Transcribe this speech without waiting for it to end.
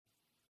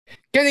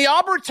Can the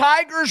Auburn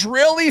Tigers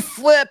really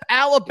flip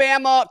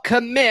Alabama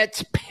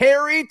commit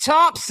Perry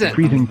Thompson?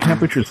 Freezing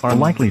temperatures are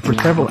likely for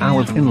several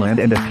hours inland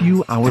and a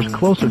few hours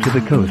closer to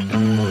the coast.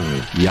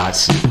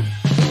 Yes.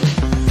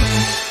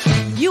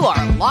 You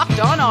are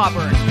Locked On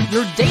Auburn,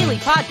 your daily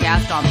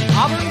podcast on the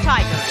Auburn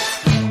Tigers.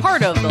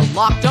 Part of the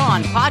Locked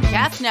On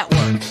Podcast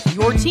Network,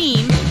 your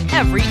team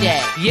every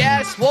day.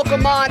 Yes,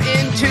 welcome on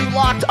into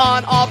Locked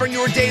On Auburn,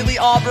 your daily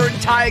Auburn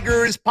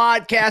Tigers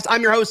podcast.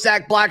 I'm your host,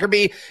 Zach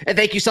Blackerby, and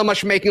thank you so much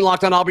for making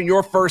Locked On Auburn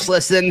your first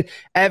listen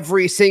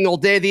every single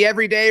day. The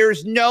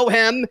everydayers know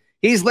him.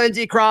 He's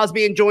Lindsey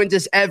Crosby and joins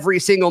us every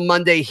single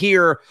Monday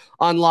here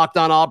on Locked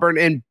On Auburn.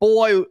 And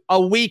boy, a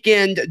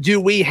weekend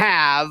do we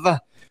have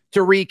to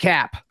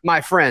recap, my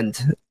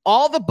friend.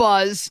 All the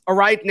buzz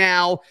right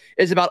now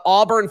is about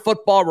Auburn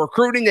football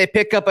recruiting. They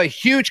pick up a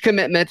huge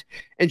commitment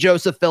in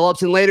Joseph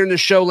Phillips. And later in the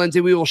show, Lindsey,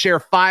 we will share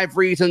 5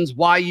 reasons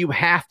why you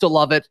have to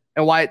love it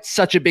and why it's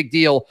such a big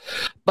deal.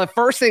 But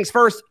first things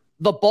first,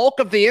 the bulk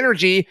of the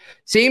energy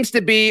seems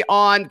to be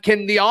on,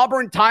 can the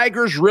Auburn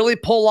Tigers really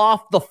pull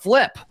off the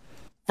flip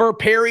for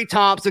Perry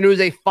Thompson, who's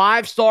a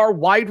 5-star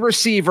wide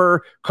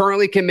receiver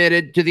currently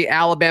committed to the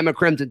Alabama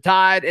Crimson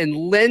Tide? And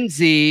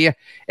Lindsey,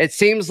 it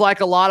seems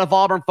like a lot of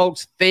Auburn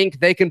folks think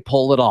they can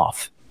pull it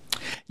off.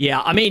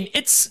 Yeah, I mean,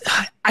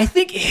 I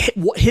think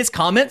his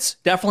comments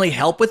definitely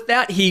help with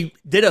that. He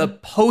did a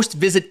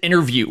post-visit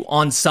interview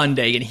on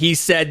Sunday, and he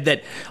said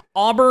that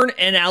Auburn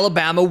and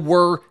Alabama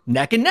were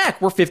neck and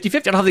neck. We're 50-50. I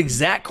don't have the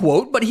exact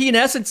quote, but he in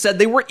essence said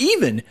they were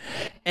even.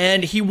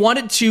 And he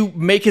wanted to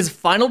make his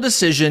final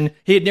decision.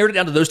 He had narrowed it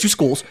down to those 2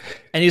 schools,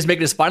 and he was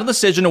making his final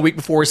decision a week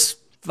before his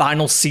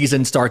final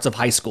season starts of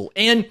high school.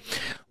 And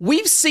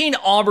we've seen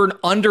Auburn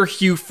under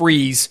Hugh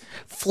Freeze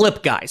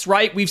flip guys,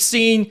 right? We've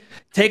seen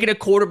taking a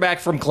quarterback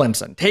from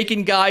Clemson,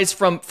 taking guys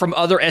from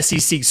other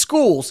SEC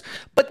schools,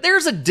 but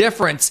there's a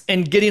difference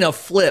in getting a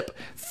flip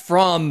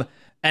from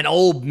an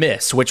Ole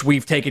Miss, which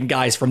we've taken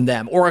guys from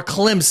them, or a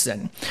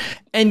Clemson,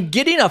 and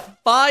getting a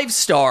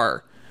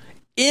 5-star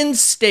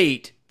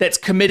in-state that's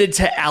committed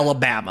to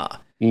Alabama.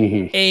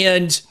 Mm-hmm.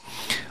 And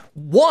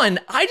one,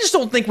 I just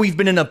don't think we've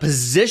been in a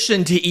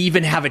position to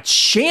even have a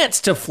chance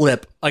to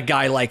flip a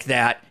guy like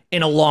that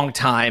in a long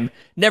time.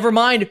 Never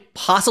mind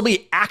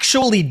possibly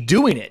actually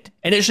doing it.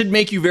 And it should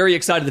make you very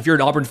excited if you're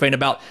an Auburn fan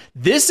about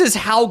this is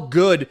how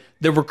good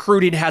the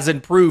recruiting has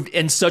improved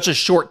in such a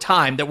short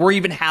time that we're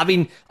even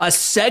having a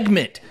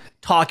segment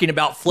talking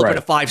about flipping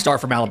a 5-star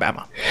from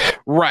Alabama.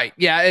 Right.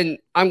 Yeah. And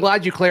I'm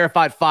glad you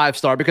clarified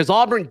 5-star because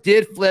Auburn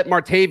did flip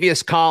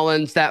Martavius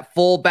Collins, that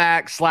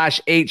fullback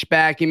 /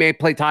 H-back. He may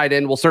play tight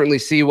end. We'll certainly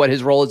see what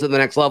his role is at the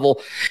next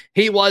level.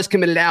 He was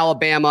committed to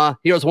Alabama.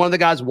 He was one of the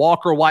guys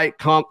Walker White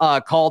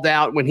called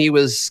out when he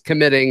was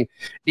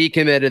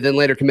decommitted, then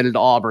later committed to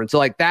Auburn. So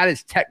like that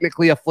is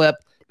technically a flip.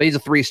 But he's a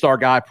 3-star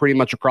guy pretty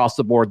much across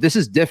the board. This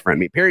is different.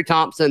 I mean, Perry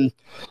Thompson,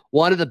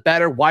 one of the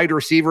better wide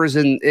receivers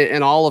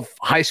in all of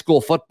high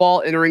school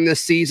football entering this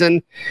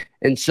season.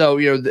 And so,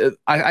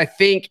 I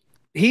think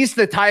he's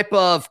the type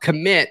of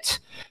commit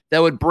that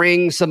would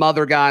bring some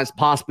other guys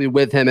possibly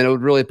with him, and it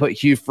would really put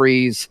Hugh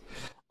Freeze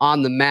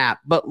on the map.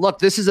 But look,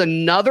 this is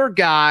another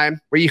guy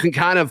where you can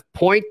kind of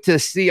point to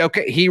see,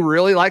 okay, he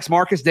really likes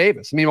Marcus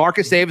Davis. I mean,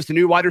 Marcus Davis, the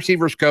new wide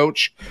receivers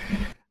coach.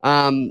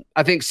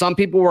 I think some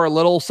people were a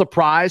little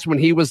surprised when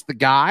he was the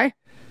guy,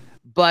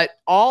 but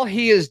all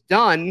he has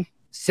done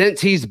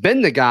since he's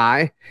been the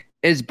guy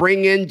is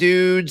bring in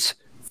dudes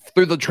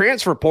through the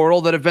transfer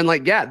portal that have been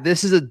like, yeah,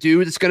 this is a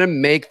dude that's going to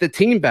make the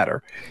team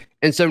better.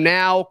 And so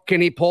now can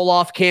he pull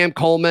off Cam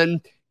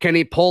Coleman? Can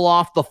he pull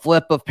off the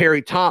flip of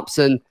Perry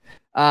Thompson?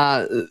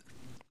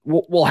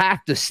 We'll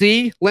have to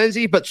see,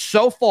 Lindsey, but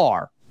so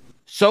far,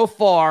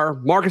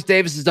 Marcus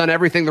Davis has done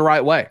everything the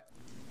right way.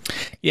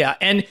 Yeah,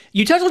 and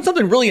you touched on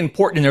something really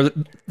important in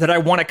there that I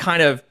want to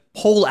kind of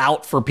pull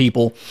out for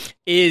people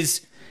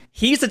is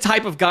he's the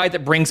type of guy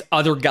that brings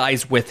other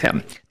guys with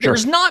him. Sure.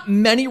 There's not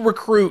many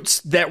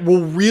recruits that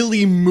will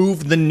really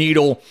move the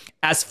needle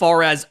as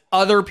far as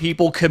other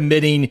people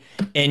committing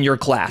in your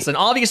class. And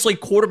obviously,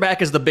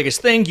 quarterback is the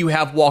biggest thing. You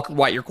have Walker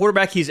White, your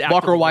quarterback.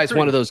 Walker White is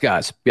one of those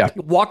guys. Yeah.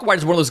 Walker White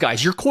is one of those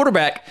guys. Your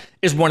quarterback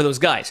is one of those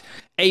guys.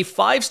 A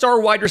 5-star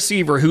wide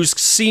receiver who's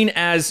seen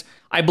as,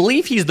 I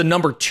believe he's the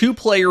number 2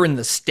 player in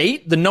the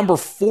state, the number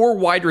 4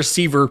 wide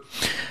receiver,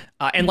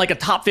 and like a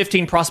top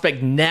 15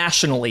 prospect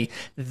nationally.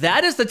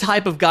 That is the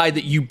type of guy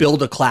that you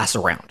build a class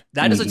around.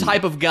 That is the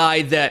type of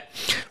guy that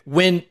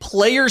when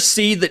players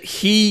see that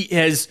he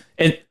has,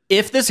 and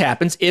if this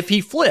happens, if he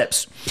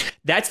flips,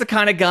 that's the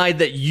kind of guy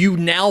that you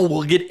now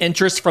will get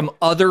interest from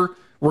other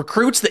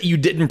recruits that you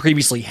didn't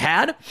previously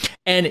had.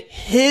 And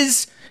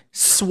his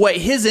sway,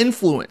 his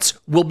influence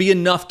will be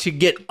enough to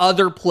get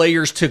other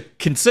players to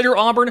consider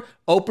Auburn,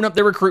 open up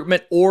their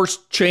recruitment, or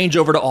change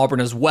over to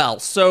Auburn as well.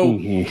 So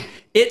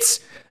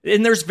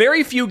and there's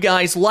very few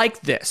guys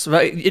like this.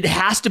 Right? It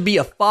has to be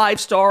a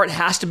 5-star. It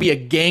has to be a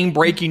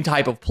game-breaking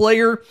type of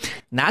player.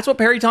 And that's what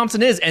Perry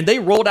Thompson is. And they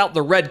rolled out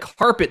the red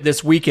carpet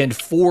this weekend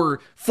for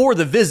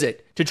the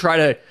visit to try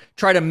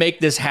to make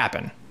this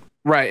happen.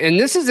 Right. And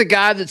this is a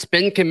guy that's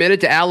been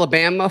committed to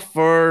Alabama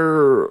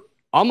for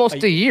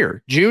almost a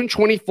year, June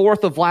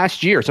 24th of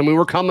last year. So we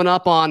were coming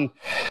up on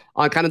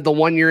kind of the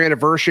 1-year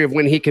anniversary of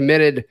when he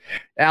committed to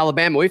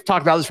Alabama. We've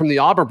talked about this from the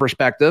Auburn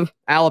perspective.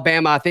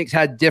 Alabama, I think,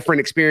 has had different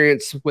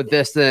experience with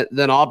this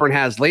than Auburn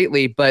has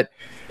lately, but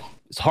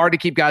it's hard to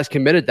keep guys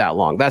committed that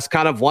long. That's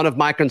kind of one of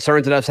my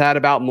concerns that I've had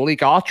about Malik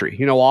Autry,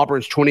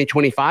 Auburn's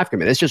 2025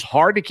 commit. It's just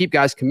hard to keep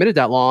guys committed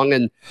that long,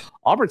 and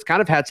Auburn's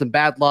kind of had some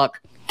bad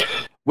luck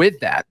with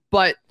that.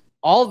 But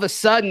all of a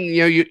sudden,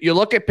 you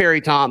look at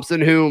Perry Thompson,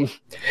 who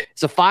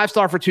is a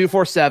 5-star for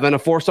 247, a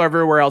 4-star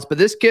everywhere else. But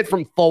this kid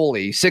from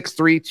Foley,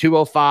 6'3",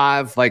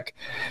 205, like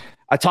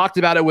I talked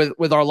about it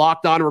with our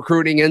Locked On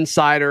recruiting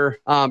insider,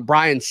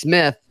 Brian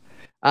Smith,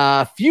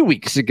 a few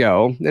weeks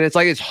ago. And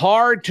it's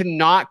hard to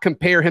not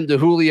compare him to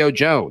Julio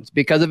Jones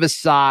because of his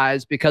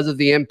size, because of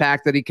the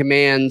impact that he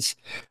commands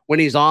when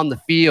he's on the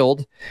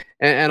field.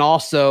 And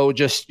also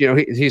just,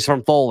 he's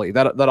from Foley.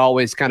 That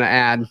always kind of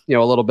add, a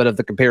little bit of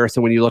the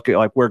comparison when you look at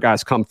like where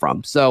guys come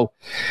from. So,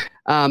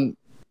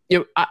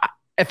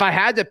 if I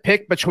had to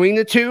pick between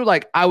the two,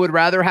 like I would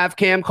rather have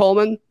Cam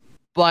Coleman,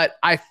 but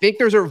I think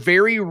there's a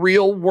very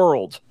real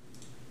world,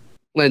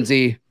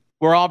 Lindsay,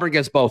 where Auburn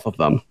gets both of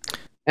them.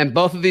 And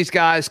both of these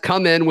guys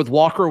come in with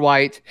Walker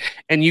White,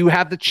 and you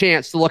have the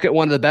chance to look at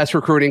one of the best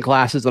recruiting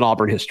classes in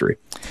Auburn history.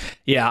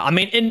 Yeah, I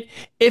mean, and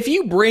if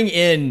you bring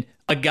in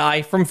a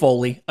guy from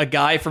Foley, a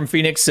guy from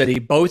Phoenix City,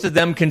 both of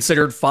them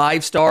considered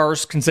 5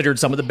 stars, considered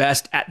some of the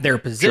best at their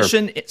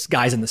position. Sure. It's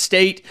guys in the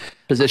state.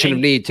 Position of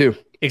need, too.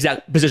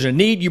 Exact position of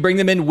need. You bring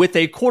them in with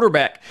a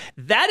quarterback.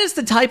 That is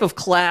the type of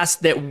class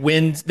that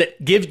wins,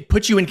 that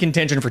puts you in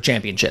contention for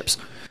championships,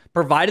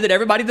 provided that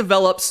everybody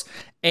develops.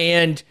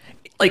 And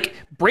like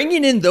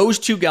bringing in those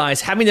two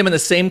guys, having them in the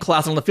same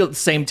class on the field at the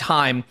same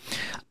time,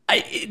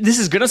 this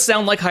is going to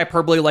sound like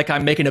hyperbole, like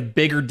I'm making a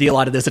bigger deal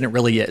out of this than it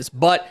really is.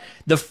 But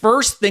the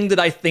first thing that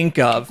I think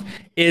of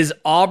is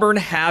Auburn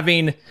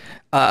having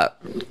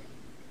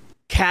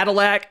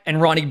Cadillac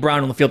and Ronnie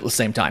Brown on the field at the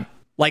same time.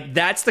 Like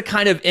that's the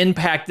kind of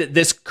impact that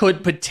this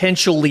could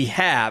potentially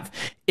have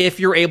if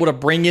you're able to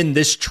bring in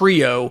this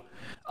trio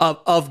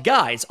of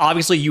guys.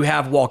 Obviously, you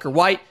have Walker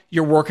White.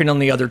 You're working on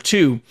the other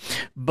two.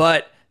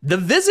 But the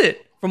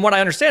visit, from what I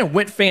understand,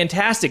 went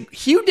fantastic.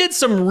 Hugh did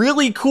some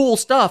really cool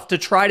stuff to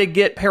try to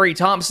get Perry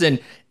Thompson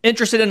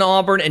interested in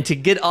Auburn and to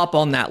get up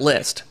on that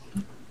list.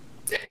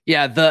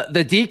 Yeah, the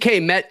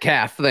DK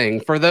Metcalf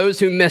thing, for those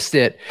who missed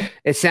it,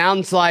 it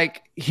sounds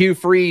like Hugh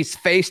Freeze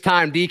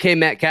FaceTime DK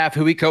Metcalf,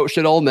 who he coached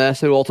at Ole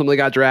Miss, who ultimately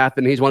got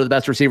drafted, and he's one of the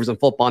best receivers in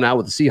football now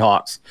with the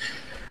Seahawks.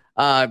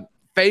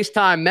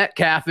 FaceTime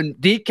Metcalf, and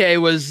DK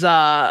was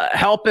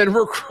helping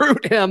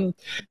recruit him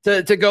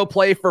to go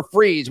play for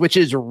Freeze, which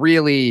is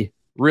really,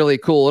 really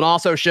cool. And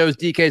also shows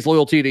DK's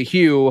loyalty to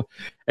Hugh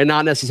and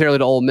not necessarily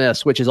to Ole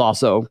Miss, which is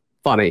also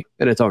funny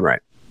in its own right.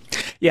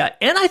 Yeah,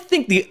 and I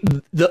think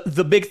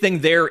the big thing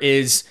there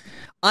is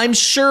I'm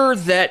sure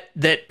that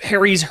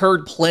Perry's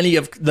heard plenty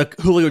of the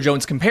Julio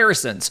Jones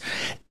comparisons.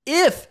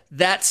 If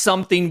that's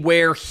something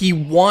where he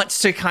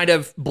wants to kind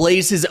of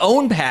blaze his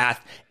own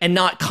path and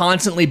not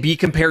constantly be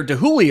compared to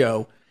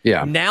Julio,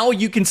 now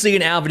you can see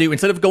an avenue,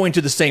 instead of going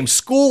to the same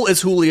school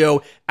as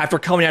Julio after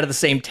coming out of the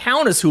same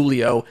town as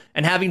Julio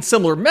and having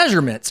similar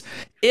measurements,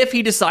 if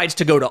he decides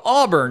to go to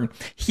Auburn,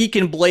 he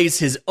can blaze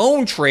his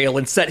own trail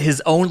and set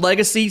his own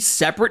legacy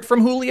separate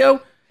from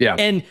Julio. Yeah.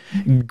 And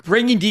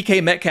bringing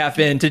DK Metcalf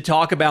in to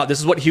talk about this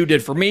is what Hugh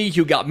did for me,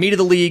 Hugh got me to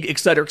the league, et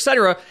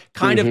cetera,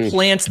 kind of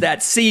plants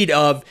that seed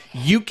of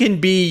you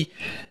can be,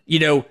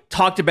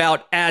 talked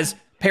about as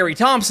Perry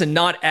Thompson,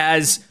 not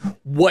as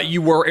what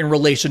you were in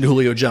relation to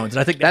Julio Jones. And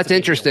I think that's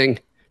interesting.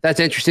 That's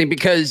interesting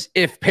because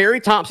if Perry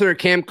Thompson or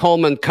Cam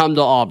Coleman come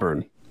to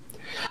Auburn,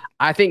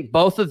 I think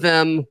both of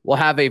them will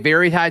have a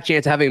very high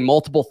chance of having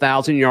multiple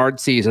 1,000-yard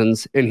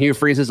seasons in Hugh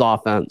Freeze's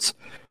offense,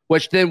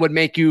 which then would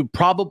make you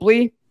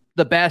probably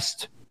the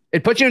best.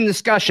 It puts you in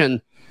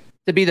discussion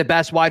to be the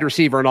best wide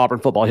receiver in Auburn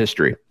football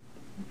history.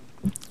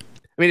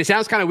 I mean, it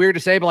sounds kind of weird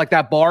to say, but like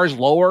that bar is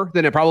lower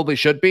than it probably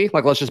should be.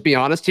 Like, let's just be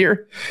honest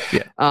here.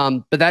 Yeah.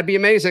 But that'd be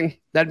amazing.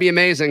 That'd be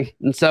amazing.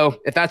 And so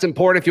if that's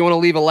important, if you want to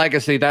leave a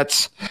legacy,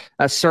 that's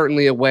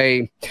certainly a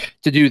way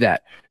to do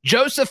that.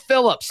 Joseph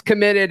Phillips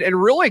committed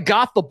and really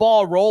got the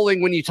ball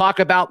rolling when you talk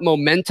about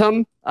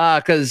momentum,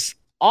 because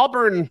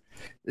Auburn,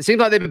 it seems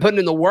like they've been putting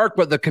in the work,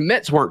 but the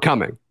commits weren't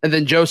coming. And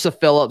then Joseph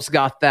Phillips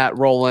got that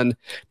rolling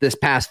this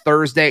past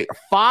Thursday.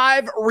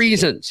 5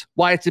 reasons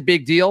why it's a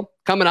big deal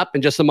coming up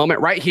in just a moment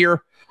right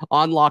here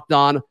on Locked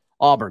On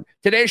Auburn.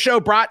 Today's show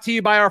brought to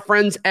you by our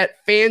friends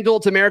at FanDuel.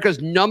 It's America's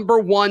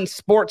 #1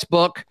 sports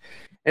book.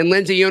 And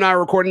Lindsay, you and I are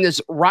recording this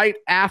right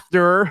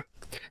after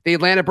the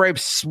Atlanta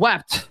Braves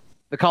swept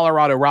the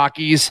Colorado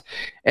Rockies.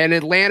 And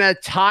Atlanta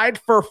tied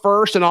for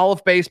first in all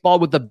of baseball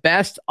with the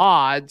best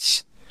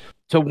odds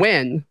to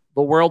win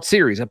the World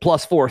Series at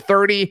plus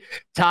 430,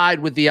 tied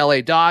with the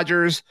LA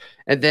Dodgers.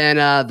 And then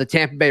the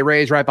Tampa Bay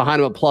Rays right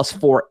behind them at plus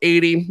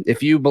 480.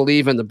 If you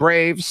believe in the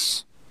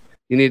Braves,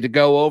 you need to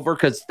go over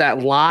because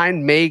that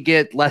line may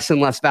get less and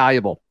less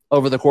valuable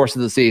over the course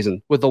of the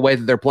season with the way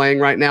that they're playing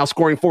right now.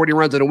 Scoring 40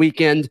 runs in a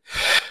weekend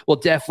will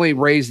definitely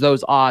raise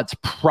those odds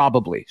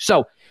probably.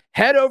 So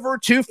head over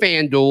to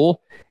FanDuel,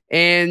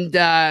 and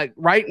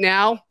right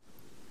now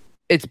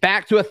it's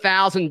back to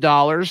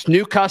 $1,000.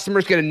 New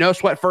customers get a no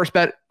sweat first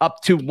bet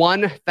up to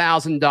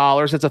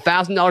 $1,000. It's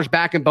 $1,000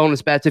 back in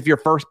bonus bets if your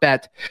first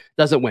bet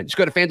doesn't win. Just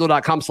go to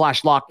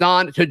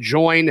FanDuel.com/lockedon to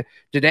join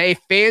today.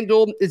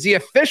 FanDuel is the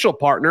official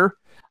partner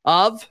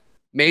of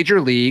Major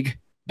League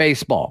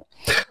Baseball.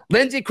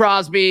 Lindsey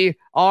Crosby,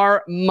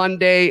 our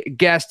Monday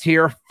guest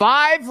here.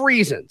 5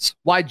 reasons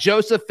why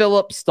Joseph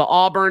Phillips to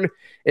Auburn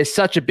is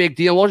such a big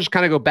deal. We'll just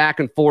kind of go back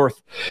and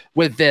forth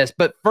with this.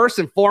 But first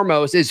and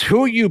foremost is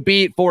who you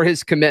beat for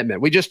his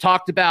commitment. We just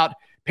talked about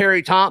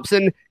Perry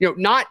Thompson,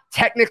 not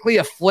technically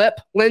a flip,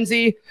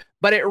 Lindsey,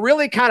 but it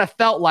really kind of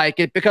felt like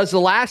it because the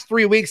last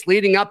 3 weeks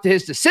leading up to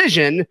his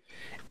decision,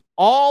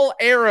 all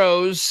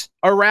arrows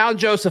around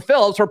Joseph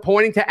Phillips were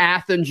pointing to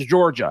Athens,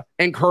 Georgia,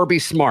 and Kirby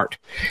Smart.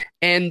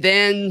 And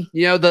then,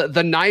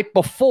 the night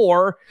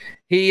before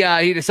he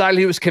decided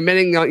he was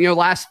committing,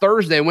 last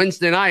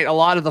Wednesday night, a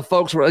lot of the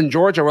folks in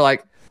Georgia were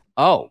like,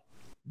 oh,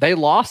 they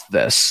lost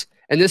this.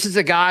 And this is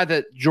a guy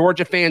that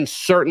Georgia fans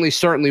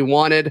certainly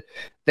wanted.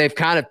 They've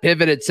kind of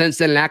pivoted since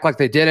then and act like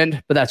they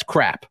didn't, but that's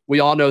crap.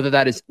 We all know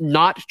that is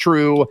not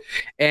true.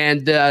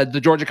 And the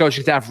Georgia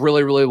coaching staff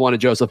really wanted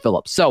Joseph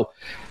Phillips. So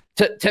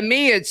to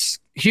me, it's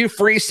Hugh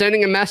Freeze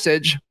sending a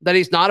message that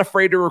he's not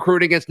afraid to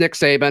recruit against Nick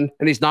Saban,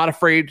 and he's not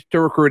afraid to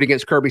recruit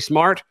against Kirby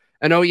Smart.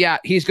 And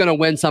he's going to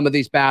win some of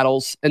these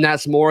battles, and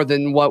that's more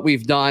than what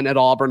we've done at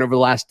Auburn over the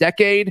last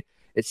decade,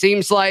 it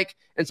seems like.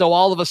 And so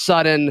all of a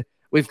sudden,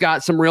 we've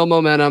got some real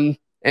momentum,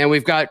 and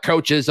we've got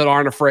coaches that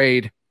aren't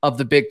afraid of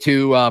the big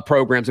 2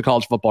 programs in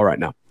college football right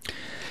now.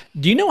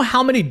 Do you know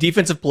how many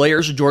defensive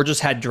players Georgia's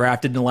had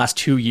drafted in the last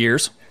 2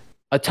 years?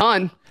 A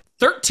ton.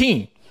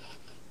 13.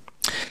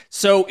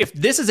 So if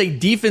this is a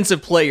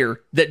defensive player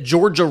that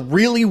Georgia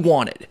really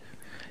wanted,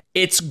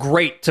 it's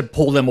great to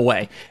pull them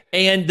away.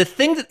 And the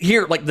thing that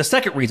here, like the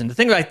second reason, the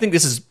thing that I think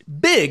this is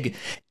big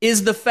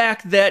is the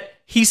fact that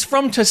he's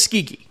from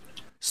Tuskegee.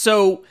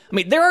 So,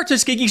 there are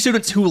Tuskegee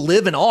students who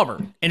live in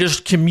Auburn and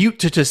just commute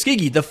to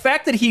Tuskegee. The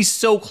fact that he's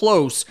so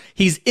close,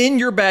 he's in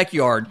your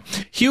backyard.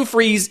 Hugh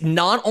Freeze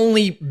not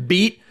only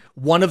beat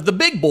one of the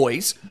big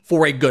boys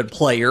for a good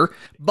player,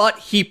 but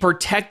he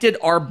protected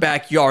our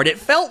backyard. It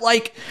felt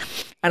like,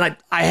 and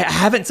I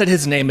haven't said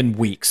his name in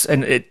weeks,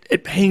 and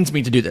it pains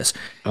me to do this.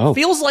 Oh.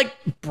 Feels like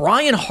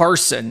Brian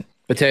Harsin,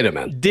 Potato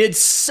Man,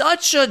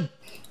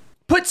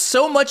 put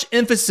so much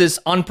emphasis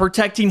on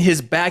protecting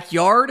his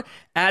backyard,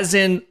 as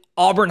in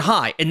Auburn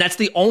High. And that's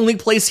the only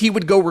place he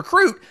would go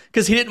recruit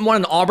because he didn't want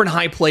an Auburn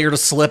High player to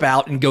slip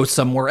out and go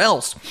somewhere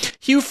else.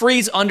 Hugh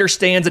Freeze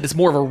understands that it's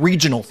more of a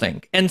regional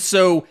thing. And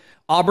so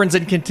Auburn's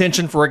in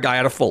contention for a guy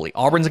out of Foley.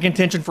 Auburn's in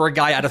contention for a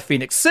guy out of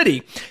Phoenix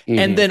City. Mm-hmm.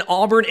 And then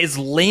Auburn is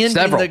landing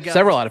the guys.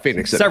 Several out of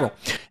Phoenix City. Several.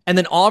 And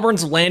then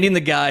Auburn's landing the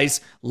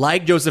guys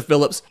like Joseph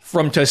Phillips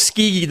from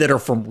Tuskegee that are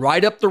from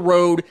right up the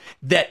road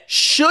that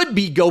should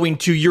be going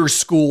to your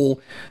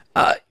school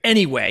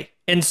anyway.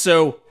 And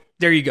so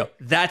there you go.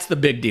 That's the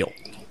big deal.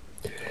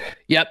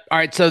 Yep. All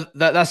right. So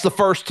that's the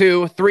first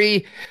 2.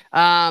 3,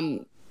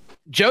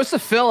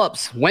 Joseph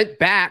Phillips went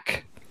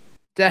back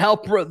to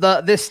help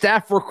this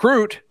staff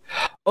recruit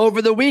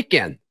over the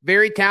weekend.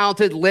 Very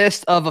talented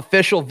list of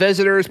official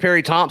visitors.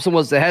 Perry Thompson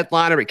was the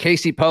headliner, but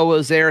Casey Poe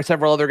was there.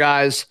 Several other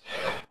guys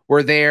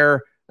were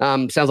there.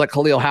 Sounds like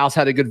Khalil House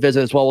had a good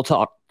visit as well. We'll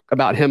talk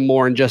about him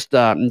more in just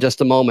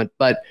a moment.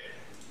 But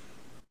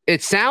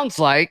it sounds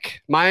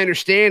like my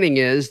understanding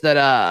is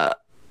that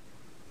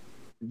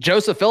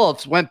Joseph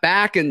Phillips went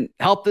back and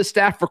helped this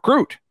staff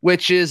recruit,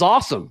 which is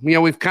awesome.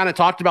 We've kind of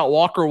talked about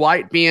Walker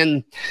White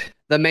being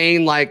the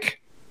main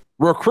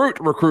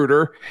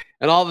recruiter,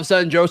 and all of a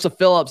sudden Joseph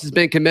Phillips has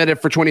been committed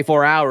for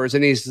 24 hours,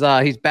 and he's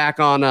back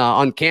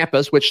on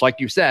campus, which, like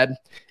you said,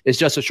 is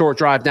just a short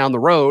drive down the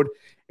road,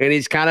 and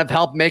he's kind of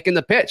helped making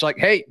the pitch, like,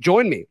 hey,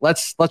 join me,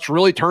 let's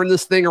really turn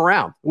this thing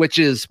around, which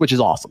is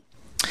awesome.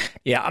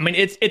 Yeah,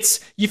 it's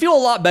you feel a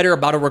lot better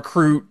about a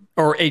recruit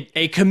or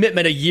a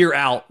commitment a year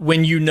out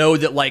when you know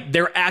that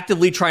they're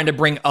actively trying to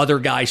bring other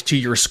guys to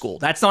your school.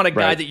 That's not a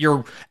guy that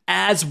you're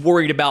as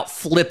worried about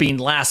flipping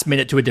last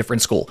minute to a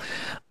different school.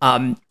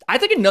 I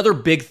think another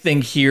big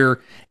thing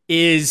here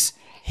is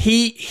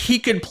he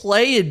could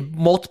play in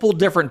multiple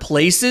different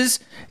places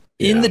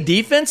in the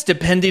defense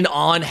depending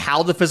on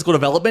how the physical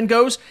development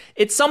goes.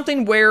 It's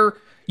something where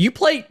you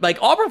play,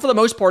 Auburn for the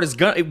most part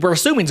we're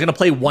assuming is going to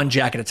play one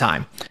jack at a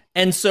time.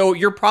 And so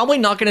you're probably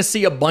not going to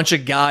see a bunch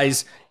of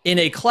guys in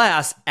a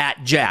class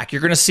at Jack.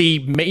 You're going to see,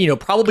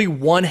 probably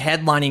one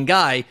headlining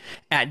guy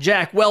at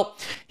Jack. Well,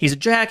 he's a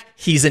Jack,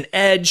 he's an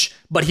edge,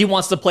 but he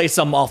wants to play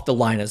some off the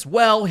line as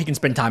well. He can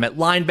spend time at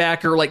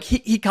linebacker.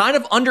 He kind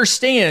of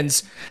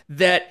understands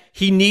that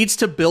he needs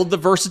to build the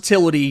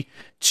versatility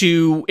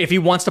if he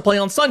wants to play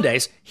on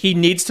Sundays, he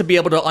needs to be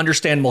able to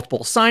understand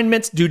multiple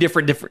assignments, do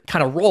different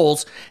kind of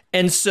roles.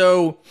 And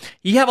so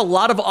you have a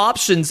lot of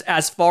options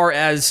as far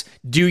as,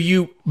 do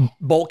you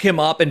bulk him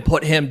up and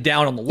put him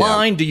down on the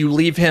line? Do you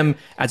leave him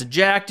as a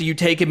jack? Do you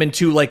take him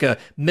into like a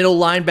middle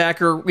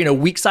linebacker,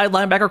 weak side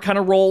linebacker kind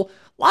of role?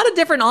 A lot of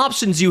different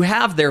options you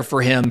have there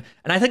for him.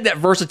 And I think that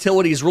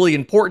versatility is really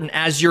important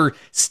as you're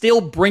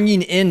still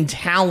bringing in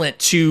talent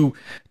to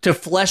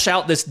flesh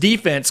out this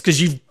defense,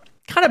 because you've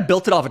kind of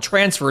built it off of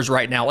transfers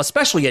right now,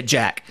 especially at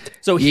jack.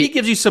 So he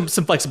gives you some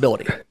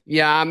flexibility.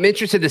 Yeah, I'm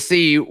interested to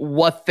see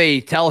what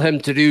they tell him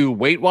to do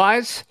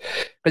weight-wise,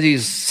 because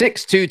he's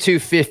 6'2",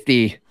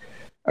 250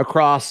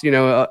 across,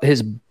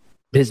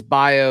 his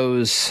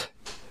bios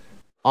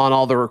on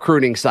all the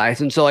recruiting sites.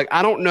 And so,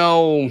 I don't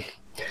know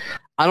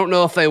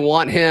if they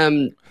want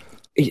him.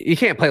 You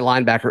can't play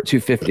linebacker at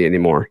 250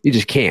 anymore. You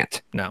just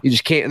can't. No, you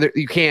just can't.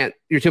 You can't.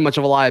 You're too much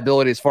of a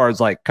liability as far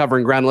as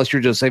covering ground, unless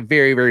you're just a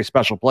very, very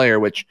special player,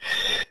 which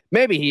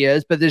maybe he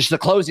is. But there's the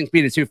closing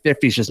speed at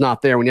 250 is just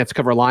not there when you have to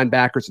cover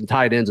linebackers and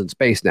tight ends in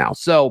space now.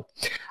 So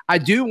I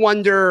do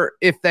wonder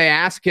if they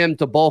ask him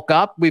to bulk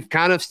up. We've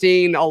kind of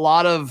seen a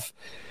lot of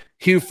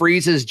Hugh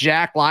Freeze's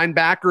jack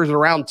linebackers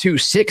around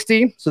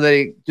 260. So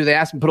do they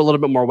ask him to put a little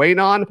bit more weight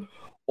on?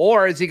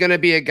 Or is he going to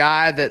be a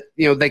guy that,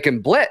 they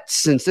can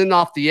blitz and send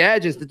off the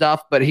edge and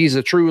stuff, but he's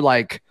a true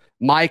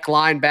Mike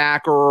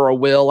linebacker or a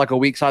Will, a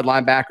weak side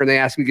linebacker, and they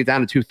ask him to get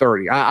down to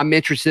 230. I'm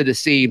interested to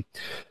see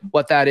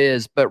what that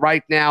is. But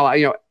right now,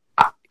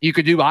 you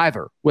could do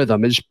either with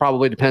him. It just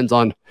probably depends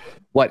on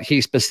what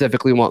he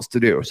specifically wants to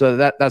do. So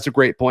that's a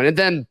great point. And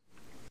then,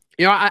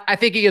 I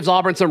think he gives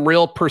Auburn some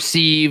real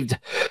perceived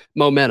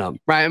momentum,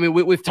 right? I mean,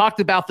 we've talked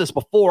about this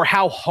before,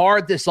 how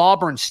hard this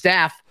Auburn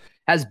staff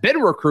has been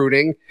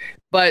recruiting,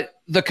 but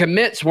the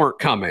commits weren't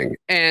coming.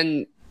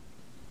 And,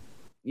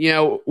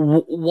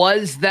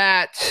 was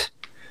that,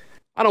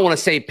 I don't want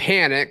to say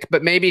panic,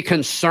 but maybe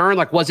concern?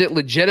 Was it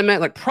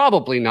legitimate?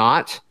 Probably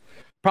not.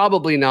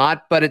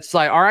 But it's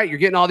all right, you're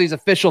getting all these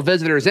official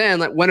visitors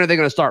in. When are they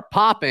going to start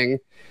popping?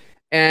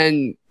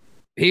 And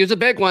he was a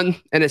big one.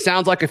 And it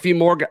sounds like a few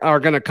more are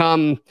going to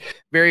come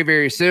very,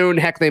 very soon.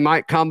 Heck, they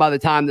might come by the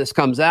time this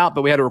comes out,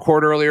 but we had to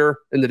record earlier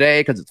in the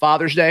day because it's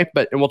Father's Day.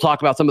 And we'll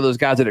talk about some of those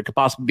guys that it could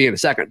possibly be in a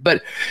second.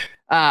 But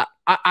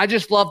I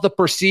just love the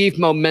perceived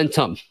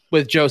momentum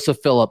with Joseph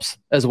Phillips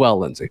as well,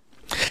 Lindsay.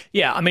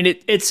 Yeah, I mean,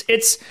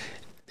 it's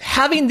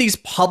having these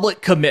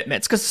public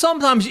commitments, because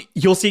sometimes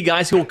you'll see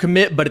guys who will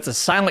commit, but it's a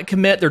silent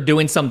commit. They're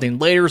doing something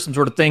later, some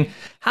sort of thing.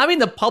 Having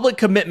the public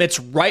commitments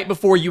right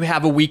before you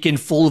have a weekend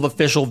full of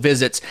official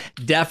visits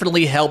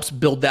definitely helps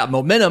build that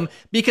momentum,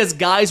 because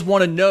guys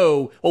want to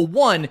know, well,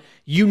 one,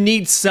 you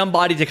need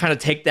somebody to kind of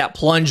take that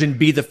plunge and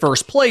be the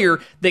first player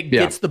that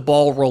gets the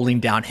ball rolling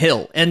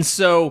downhill. And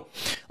so,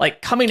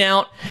 coming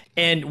out,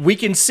 and we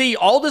can see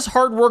all this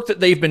hard work that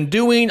they've been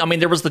doing. I mean,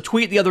 there was the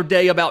tweet the other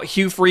day about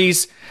Hugh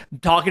Freeze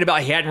talking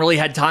about he hadn't really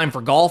had time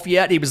for golf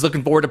yet. He was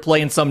looking forward to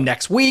playing some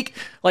next week.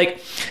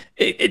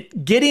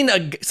 Getting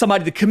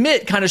somebody to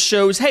commit kind of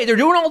shows, hey, they're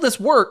doing all this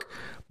work,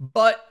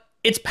 but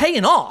it's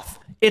paying off.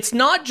 It's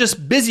not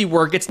just busy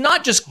work. It's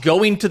not just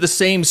going to the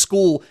same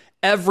school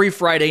every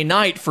Friday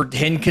night for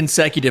 10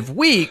 consecutive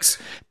weeks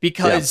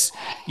because,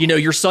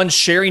 your son's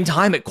sharing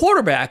time at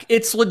quarterback.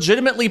 It's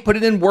legitimately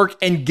putting in work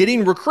and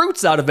getting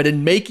recruits out of it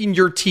and making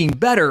your team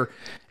better.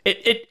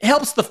 It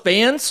helps the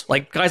fans,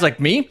 guys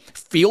like me,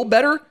 feel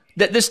better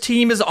that this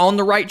team is on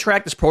the right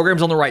track, this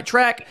program's on the right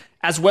track,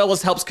 as well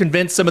as helps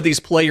convince some of these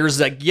players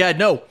that,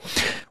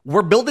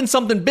 we're building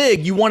something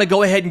big. You want to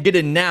go ahead and get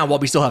in now while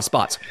we still have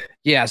spots.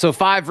 Yeah, so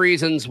 5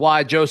 reasons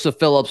why Joseph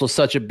Phillips was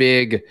such a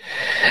big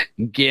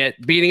get.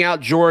 Beating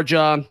out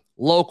Georgia,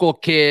 local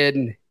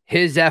kid,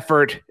 his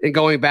effort in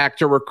going back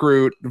to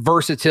recruit,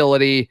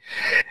 versatility,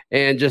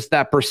 and just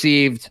that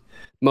perceived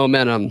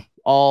momentum.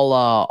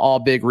 All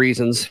big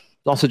reasons.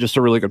 Also just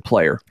a really good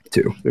player,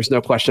 too. There's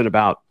no question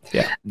about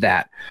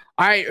that.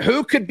 All right,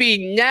 who could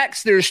be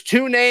next? There's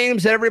 2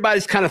 names that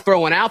everybody's kind of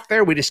throwing out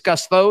there. We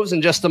discuss those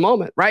in just a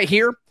moment, right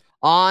here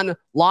on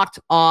Locked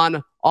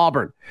on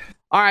Auburn.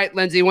 All right,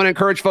 Lindsay, I want to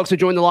encourage folks to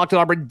join the Locked on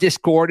Auburn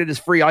Discord. It is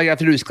free. All you have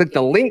to do is click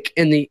the link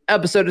in the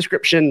episode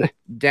description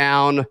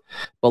down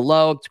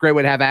below. It's a great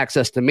way to have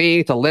access to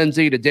me, to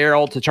Lindsay, to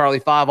Daryl, to Charlie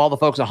 5, all the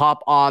folks that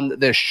hop on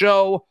this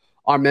show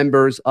are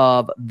members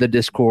of the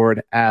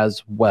Discord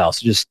as well.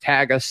 So just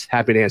tag us.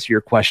 Happy to answer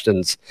your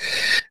questions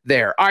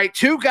there. All right,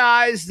 2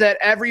 guys that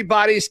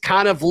everybody's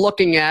kind of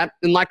looking at.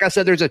 And like I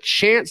said, there's a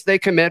chance they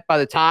commit by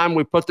the time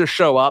we put the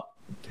show up.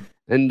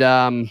 And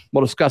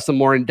we'll discuss them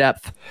more in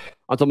depth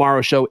on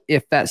tomorrow's show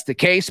if that's the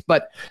case.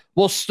 But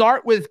we'll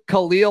start with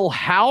Khalil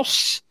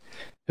House,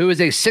 who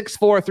is a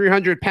 6'4",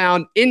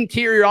 300-pound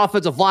interior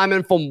offensive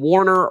lineman from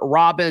Warner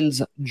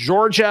Robins,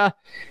 Georgia.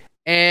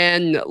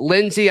 And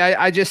Lindsay,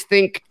 I just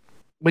think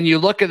when you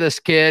look at this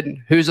kid,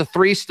 who's a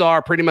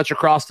 3-star pretty much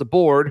across the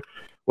board,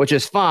 which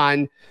is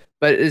fine,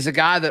 but is a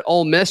guy that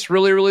Ole Miss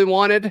really, really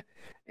wanted.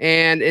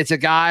 and it's a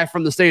guy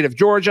from the state of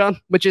Georgia,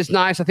 which is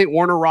nice. I think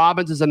Warner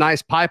Robins is a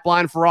nice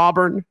pipeline for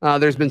Auburn.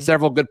 There's been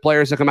several good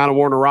players that come out of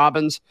Warner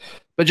Robins,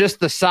 but just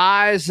the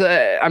size,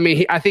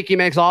 I think he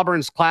makes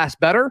Auburn's class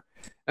better.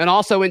 And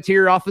also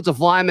interior offensive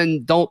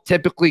linemen don't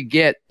typically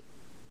get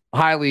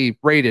highly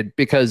rated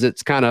because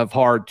it's kind of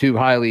hard to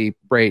highly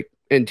rate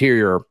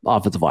interior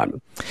offensive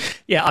linemen.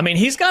 Yeah, I mean,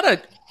 he's got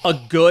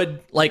a good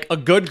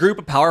group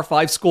of Power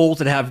 5 schools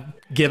that have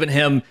given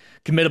him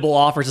committable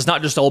offers. It's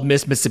not just Ole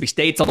Miss, Mississippi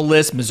State's on the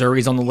list,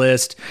 Missouri's on the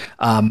list,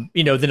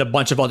 then a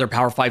bunch of other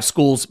Power 5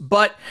 schools.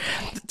 But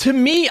to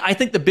me, I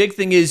think the big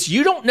thing is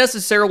you don't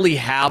necessarily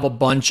have a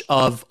bunch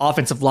of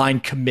offensive line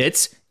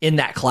commits in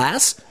that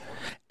class.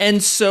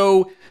 And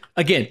so,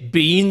 again,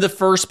 being the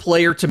first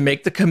player to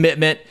make the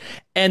commitment,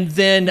 and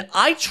then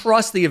I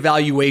trust the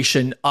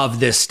evaluation of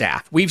this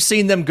staff. We've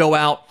seen them go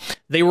out.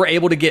 They were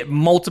able to get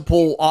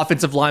multiple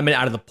offensive linemen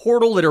out of the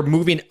portal that are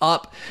moving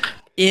up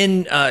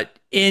in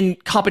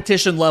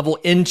competition level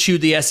into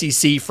the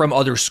SEC from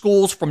other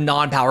schools, from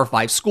non-Power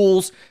 5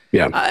 schools.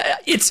 Yeah.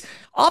 It's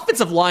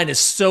offensive line is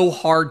so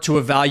hard to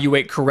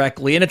evaluate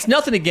correctly, and it's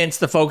nothing against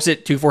the folks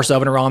at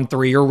 247 or On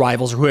 3 or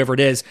Rivals or whoever it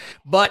is,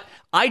 but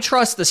I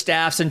trust the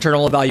staff's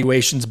internal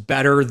evaluations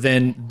better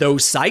than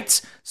those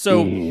sites.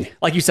 So,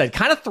 like you said,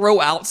 kind of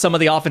throw out some of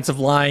the offensive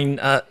line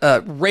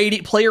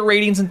player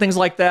ratings and things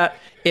like that.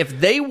 If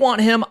they want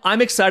him, I'm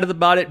excited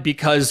about it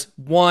because,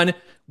 one,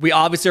 we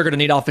obviously are going to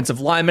need offensive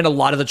linemen. A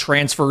lot of the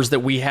transfers that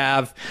we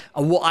have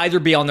will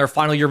either be on their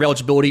final year of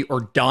eligibility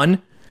or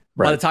done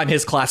by the time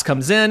his class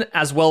comes in,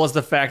 as well as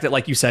the fact that,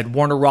 like you said,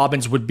 Warner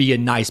Robins would be a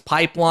nice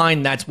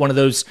pipeline. That's one of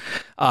those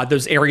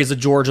areas of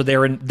Georgia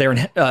there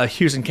in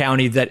Houston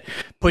County that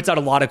puts out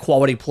a lot of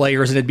quality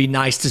players, and it'd be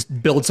nice to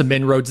build some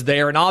inroads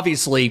there. And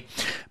obviously,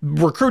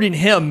 recruiting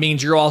him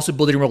means you're also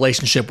building a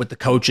relationship with the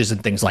coaches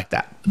and things like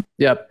that.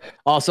 Yep.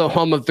 Also,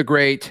 home of the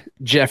great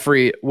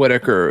Jeffrey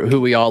Whitaker,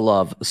 who we all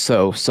love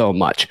so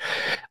much.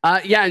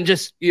 And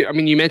just,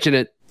 you mentioned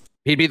it.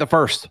 He'd be the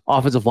first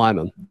offensive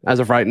lineman as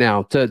of right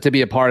now to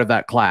be a part of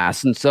that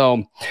class. And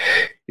so,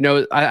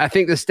 I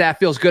think the staff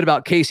feels good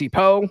about Casey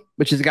Poe,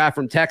 which is a guy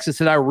from Texas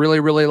that I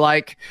really, really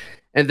like.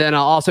 And then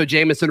also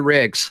Jamison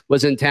Riggs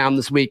was in town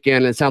this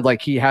weekend. And it sounds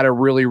like he had a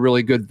really,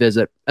 really good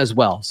visit as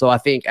well. So I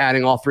think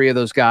adding all three of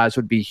those guys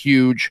would be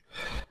huge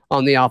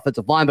on the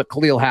offensive line, but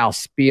Khalil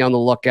House, be on the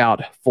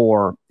lookout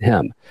for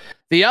him.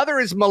 The other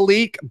is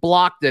Malik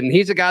Blockton.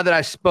 He's a guy that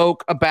I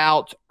spoke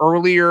about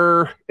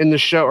earlier in the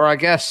show, or I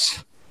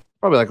guess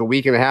probably like a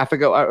week and a half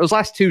ago. It was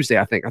last Tuesday,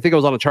 I think. I think it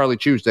was on a Charlie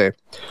Tuesday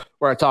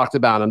where I talked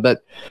about him.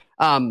 But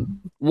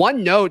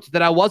one note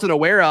that I wasn't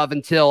aware of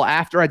until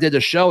after I did the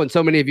show, and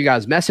so many of you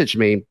guys messaged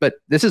me, but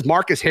this is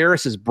Marcus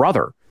Harris's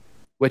brother,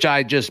 which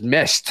I just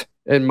missed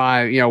in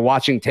my,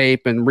 watching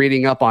tape and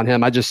reading up on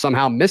him. I just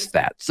somehow missed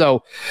that.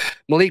 So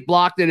Malik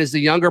Blockton is the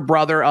younger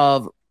brother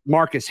of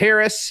Marcus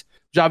Harris,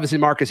 which obviously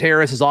Marcus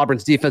Harris is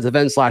Auburn's defensive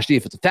end /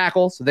 defensive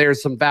tackle. So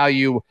there's some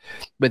value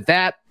with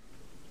that.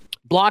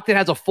 Blockton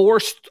has a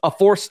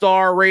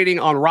 4-star rating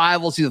on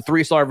Rivals. He's a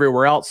 3-star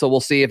everywhere else. So we'll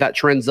see if that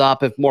trends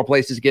up, if more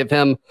places give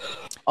him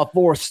a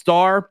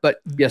 4-star. But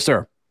yes,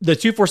 sir. The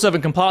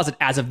 247 composite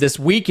as of this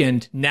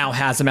weekend now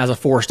has him as a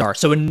 4-star.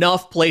 So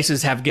enough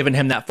places have given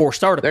him that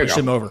 4-star to push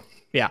him over.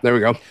 Yeah. There we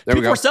go.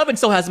 247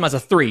 still has him as a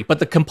 3, but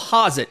the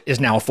composite is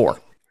now a 4.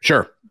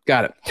 Sure.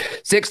 Got it.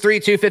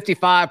 6'3",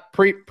 255,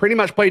 pretty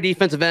much play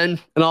defensive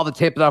end in all the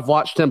tape that I've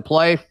watched him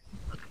play.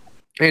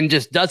 And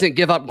just doesn't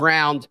give up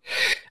ground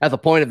at the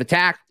point of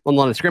attack on the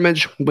line of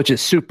scrimmage, which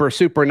is super,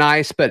 super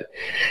nice. But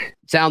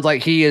it sounds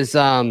like he is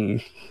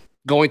going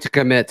to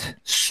commit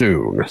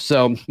soon.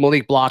 So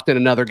Malik Blockton,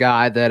 another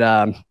guy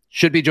that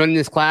should be joining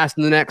this class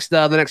in the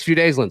next few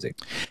days, Lindsay.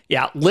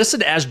 Yeah,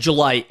 listed as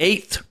July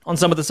 8th on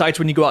some of the sites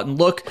when you go out and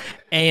look,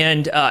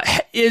 and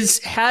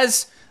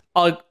has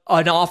an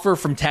offer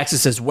from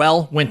Texas as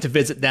well. Went to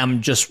visit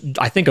them just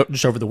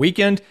over the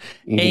weekend,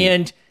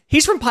 and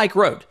he's from Pike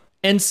Road.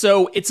 And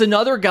so it's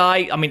another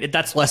guy,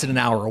 that's less than an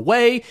hour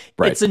away.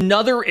 Right. It's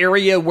another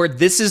area where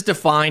this is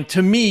defined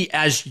to me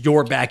as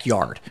your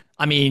backyard.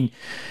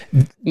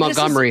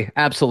 Montgomery,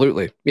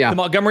 absolutely. Yeah. The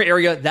Montgomery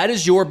area, that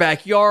is your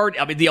backyard.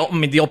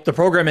 The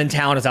program in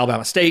town is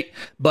Alabama State,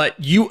 but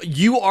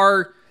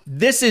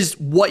this is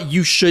what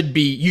you should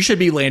be. You should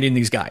be landing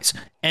these guys.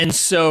 And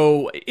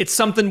so it's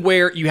something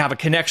where you have a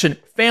connection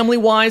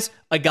family-wise,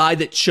 a guy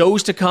that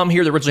chose to come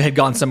here that originally had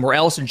gone somewhere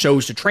else and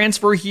chose to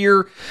transfer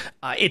here.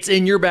 It's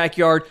in your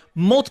backyard.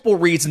 Multiple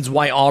reasons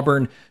why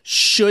Auburn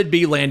should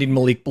be landing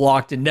Malik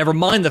Blockton. Never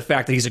mind the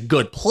fact that he's a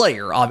good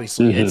player,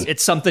 obviously. Mm-hmm.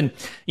 It's something,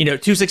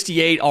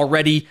 268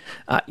 already.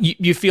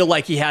 You feel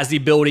like he has the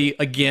ability,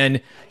 again,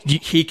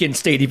 he can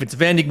stay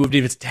defensive end, he can move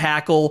defensive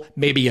tackle,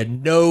 maybe a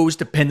nose,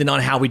 depending on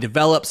how he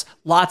develops.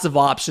 Lots of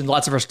options,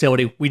 lots of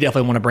versatility. We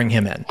definitely want to bring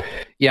him in.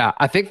 Yeah,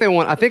 I think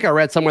I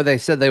read somewhere they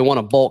said they want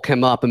to bulk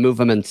him up and move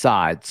him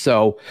inside.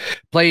 So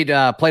played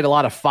a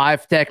lot of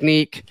 5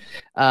 technique.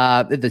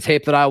 The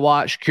tape that I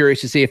watched, curious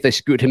to see if they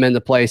scoot him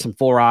into play some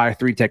 4-eye,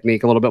 3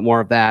 technique, a little bit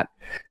more of that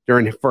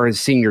for his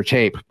senior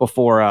tape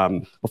before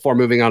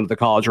moving on to the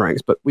college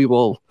ranks. But we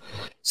will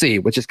see,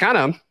 which is kind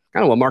of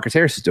what Marcus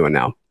Harris is doing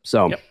now.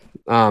 So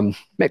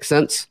makes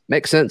sense.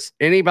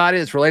 Anybody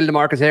that's related to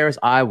Marcus Harris,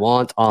 I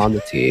want on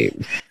the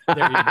team.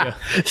 There you go.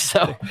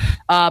 So,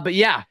 but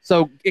yeah,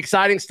 so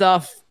exciting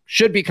stuff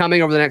should be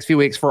coming over the next few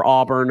weeks for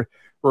Auburn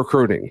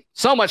recruiting.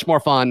 So much more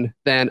fun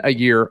than a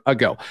year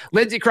ago.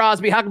 Lindsey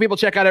Crosby, how can people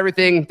check out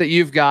everything that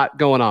you've got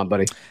going on,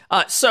 buddy?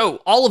 So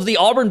all of the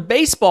Auburn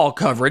baseball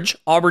coverage,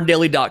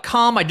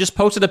 auburndaily.com. I just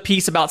posted a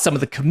piece about some of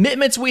the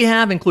commitments we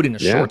have, including a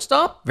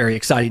shortstop. Very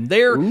exciting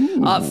there.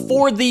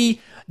 For the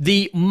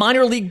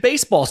minor league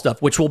baseball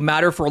stuff, which will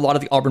matter for a lot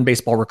of the Auburn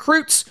baseball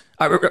recruits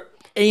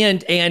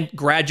and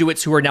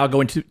graduates who are now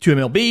going to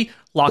MLB,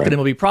 locked in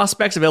MLB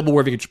prospects, available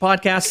wherever you get your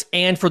podcasts.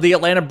 And for the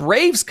Atlanta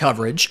Braves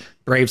coverage,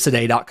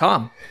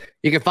 bravestoday.com.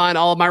 You can find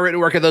all of my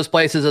written work at those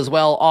places as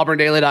well,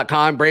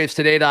 auburndaily.com,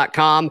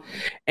 bravestoday.com.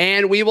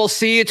 And we will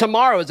see you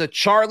tomorrow. It's a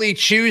Charlie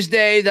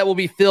Tuesday that will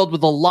be filled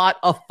with a lot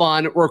of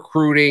fun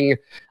recruiting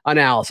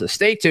analysis.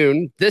 Stay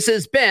tuned. This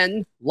has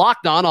been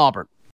Locked On Auburn.